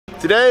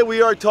Today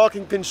we are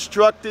talking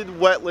constructed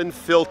wetland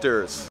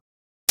filters.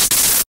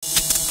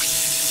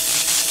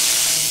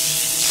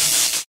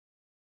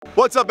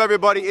 What's up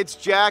everybody, it's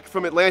Jack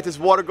from Atlantis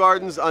Water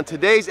Gardens. On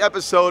today's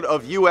episode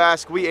of You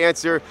Ask, We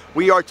Answer,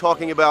 we are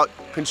talking about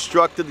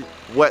constructed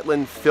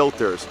wetland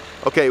filters.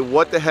 Okay,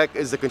 what the heck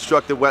is the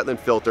constructed wetland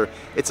filter?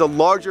 It's a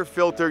larger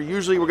filter,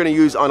 usually we're going to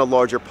use on a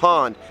larger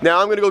pond. Now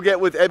I'm going to go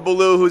get with Ed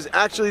Beaulieu, who's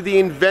actually the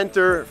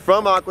inventor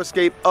from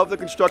Aquascape of the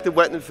constructed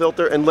wetland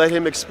filter, and let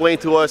him explain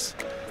to us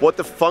what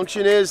the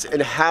function is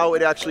and how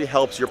it actually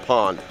helps your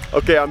pond.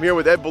 Okay, I'm here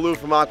with Ed Beaulieu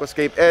from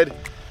Aquascape. Ed,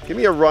 give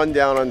me a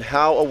rundown on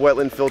how a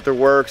wetland filter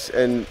works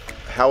and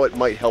how it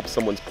might help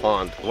someone's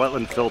pond. A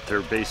wetland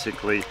filter,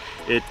 basically,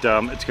 it's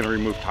going to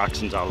remove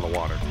toxins out of the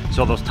water.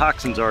 So those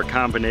toxins are a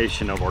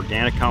combination of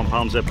organic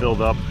compounds that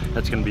build up.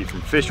 That's going to be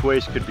from fish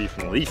waste, could be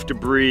from leaf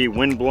debris,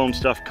 wind-blown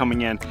stuff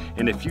coming in.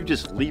 And if you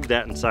just leave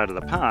that inside of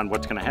the pond,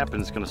 what's going to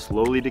happen is it's going to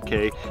slowly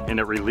decay and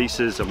it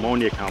releases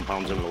ammonia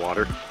compounds into the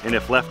water. And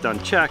if left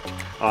unchecked,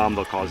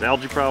 they'll cause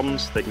algae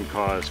problems, they can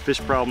cause fish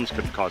problems,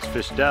 could cause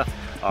fish death.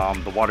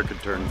 The water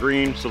could turn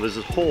green. So there's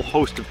a whole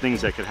host of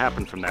things that could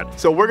happen from that.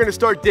 So we're going to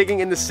start digging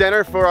in the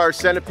center for our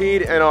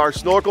centipede and our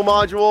snorkel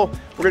module.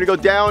 We're going to go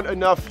down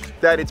enough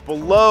that it's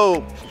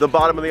below the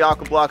bottom of the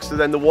aqua blocks, so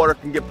then the water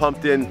can get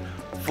pumped in,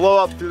 flow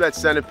up through that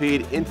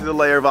centipede into the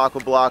layer of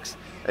aqua blocks,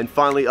 and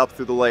finally up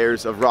through the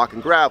layers of rock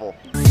and gravel.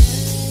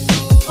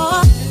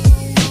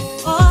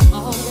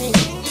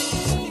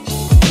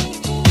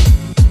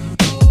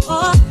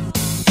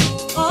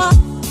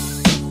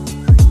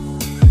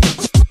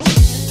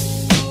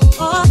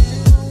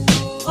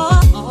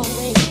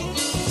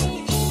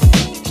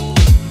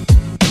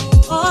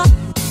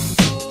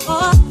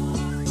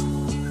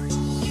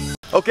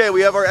 Okay,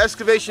 we have our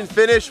excavation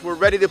finished. We're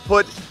ready to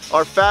put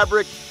our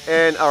fabric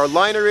and our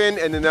liner in,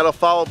 and then that'll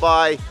follow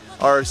by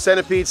our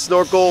centipede,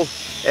 snorkel,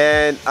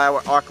 and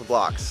our aqua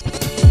blocks.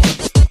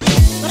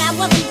 But I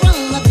wasn't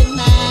grown up in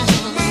my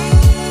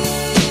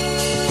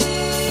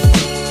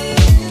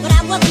But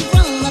I wasn't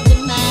grown up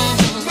in my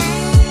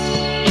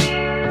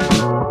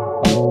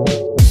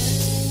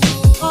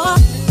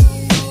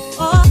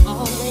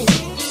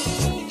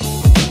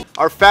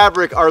Our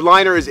fabric, our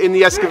liner is in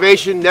the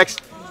excavation.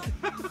 Next.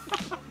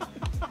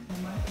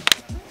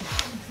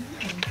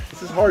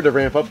 It's hard to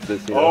ramp up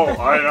this, you know?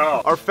 Oh, I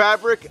know. Our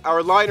fabric,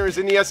 our liner is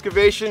in the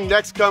excavation.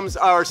 Next comes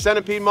our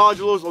centipede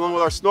modules along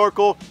with our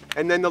snorkel,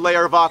 and then the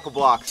layer of aqua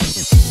blocks.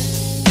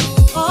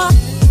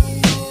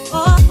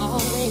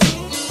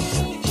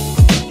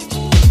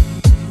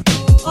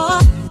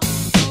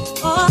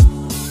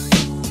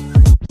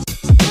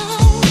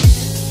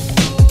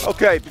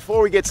 Okay,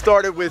 before we get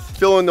started with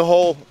filling the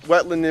whole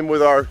wetland in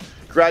with our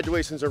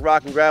graduations of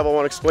rock and gravel, I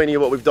want to explain to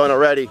you what we've done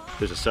already.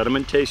 There's a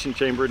sedimentation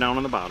chamber down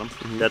on the bottom.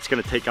 That's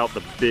going to take out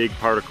the big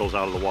particles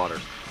out of the water.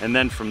 And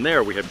then from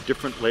there we have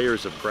different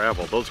layers of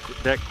gravel.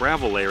 That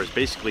gravel layer is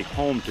basically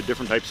home to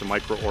different types of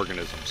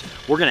microorganisms.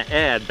 We're going to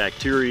add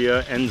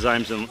bacteria,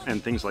 enzymes,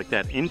 and things like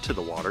that into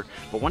the water.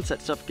 But once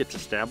that stuff gets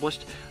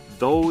established,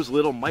 those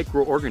little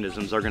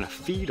microorganisms are going to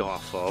feed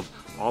off of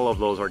all of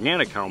those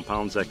organic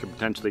compounds that could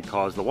potentially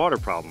cause the water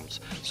problems.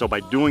 So by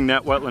doing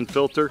that wetland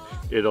filter,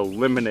 it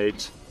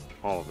eliminates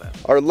all of that.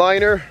 Our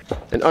liner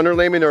and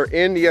underlayment are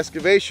in the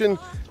excavation.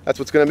 That's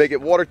what's going to make it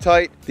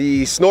watertight.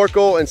 The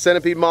snorkel and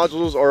centipede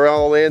modules are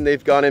all in.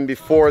 They've gone in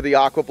before the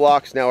aqua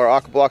blocks. Now our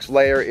aqua blocks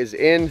layer is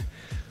in.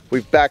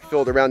 We've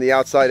backfilled around the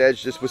outside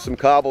edge just with some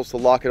cobbles to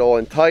lock it all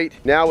in tight.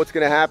 Now what's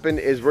going to happen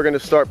is we're going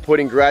to start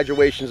putting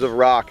graduations of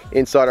rock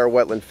inside our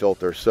wetland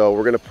filter. So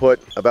we're going to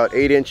put about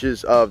 8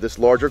 inches of this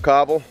larger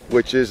cobble,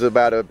 which is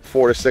about a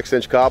 4 to 6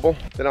 inch cobble.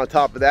 Then on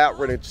top of that,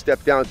 we're going to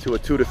step down to a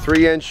 2 to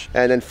 3 inch.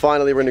 And then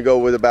finally, we're going to go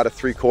with about a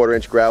 3/4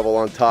 inch gravel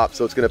on top.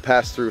 So it's going to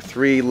pass through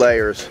 3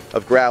 layers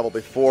of gravel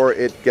before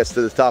it gets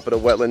to the top of the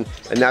wetland.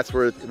 And that's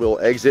where it will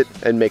exit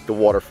and make the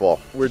waterfall.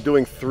 We're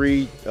doing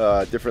 3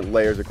 different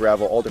layers of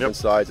gravel, all different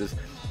sizes.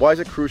 Why is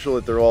it crucial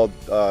that they're all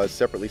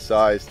separately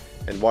sized,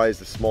 and why is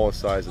the smallest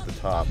size at the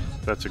top?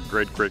 That's a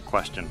great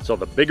question. So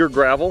the bigger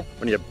gravel,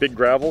 when you have big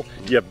gravel,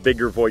 you have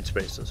bigger void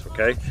spaces,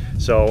 okay?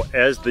 So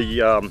as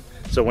the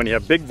so when you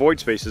have big void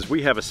spaces,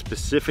 we have a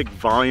specific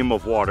volume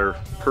of water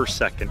per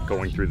second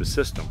going through the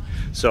system.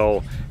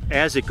 So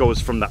as it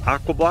goes from the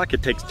aqua block,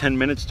 it takes 10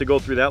 minutes to go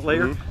through that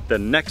layer. The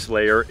next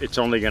layer, it's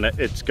only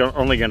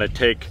gonna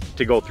take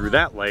to go through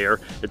that layer.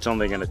 It's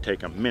only gonna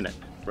take a minute.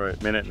 Right.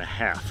 Minute and a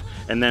half.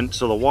 And then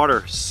so the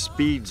water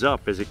speeds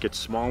up as it gets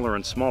smaller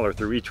and smaller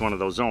through each one of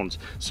those zones.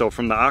 So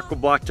from the aqua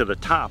block to the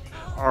top,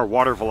 our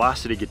water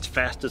velocity gets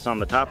fastest on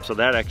the top, so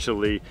that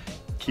actually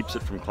keeps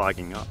it from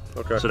clogging up.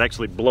 Okay. So it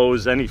actually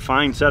blows any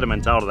fine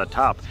sediment out of the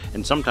top.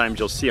 And sometimes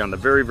you'll see on the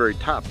very, very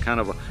top, kind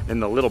of in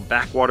the little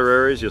backwater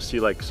areas, you'll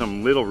see like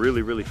some little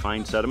really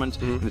fine sediments.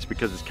 And it's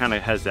because it kind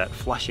of has that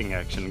flushing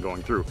action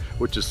going through,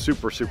 which is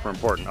super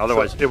important.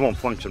 Otherwise, it won't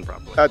function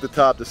properly. At the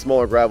top, the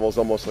smaller gravel is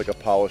almost like a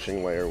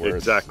polishing layer where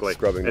it's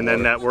scrubbing the and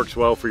then that works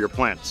well for your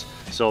plants.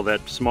 So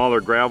that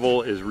smaller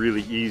gravel is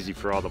really easy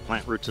for all the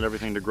plant roots and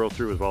everything to grow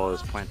through, as well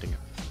as planting it.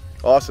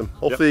 Awesome.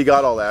 Hopefully you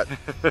got all that.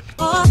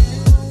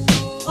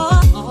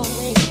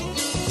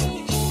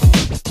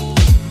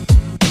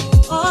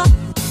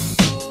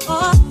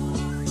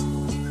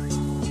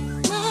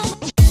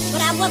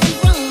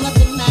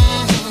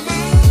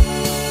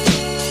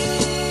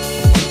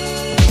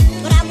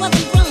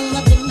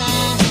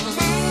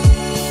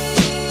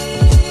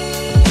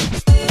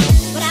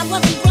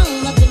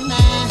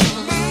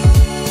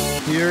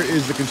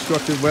 the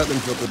constructed wetland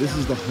filter. This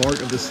is the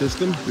heart of the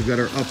system. We've got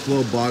our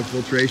upflow bog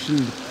filtration.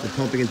 We're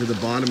pumping into the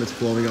bottom. It's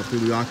flowing up through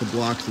the aqua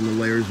blocks and the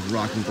layers of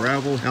rock and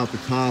gravel, out the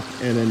top,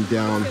 and then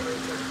down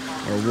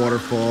our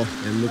waterfall.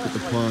 And look at the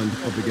pond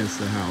up against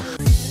the house.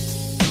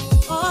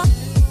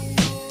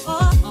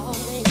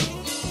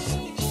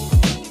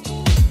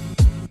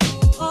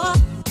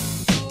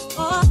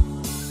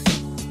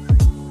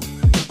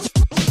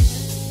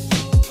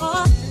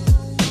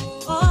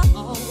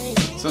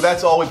 So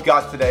that's all we've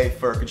got today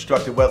for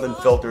constructed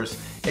wetland filters.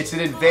 It's an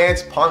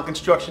advanced pond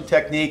construction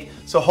technique,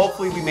 so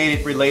hopefully we made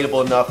it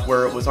relatable enough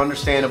where it was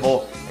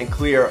understandable and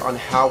clear on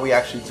how we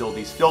actually build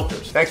these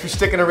filters. Thanks for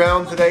sticking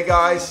around today,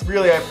 guys.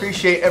 Really, I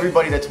appreciate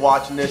everybody that's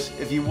watching this.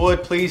 If you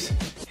would, please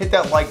hit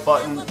that like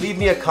button, leave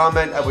me a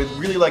comment. I would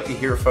really like to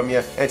hear from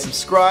you, and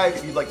subscribe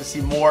if you'd like to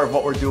see more of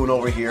what we're doing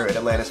over here at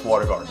Atlantis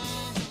Water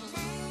Gardens.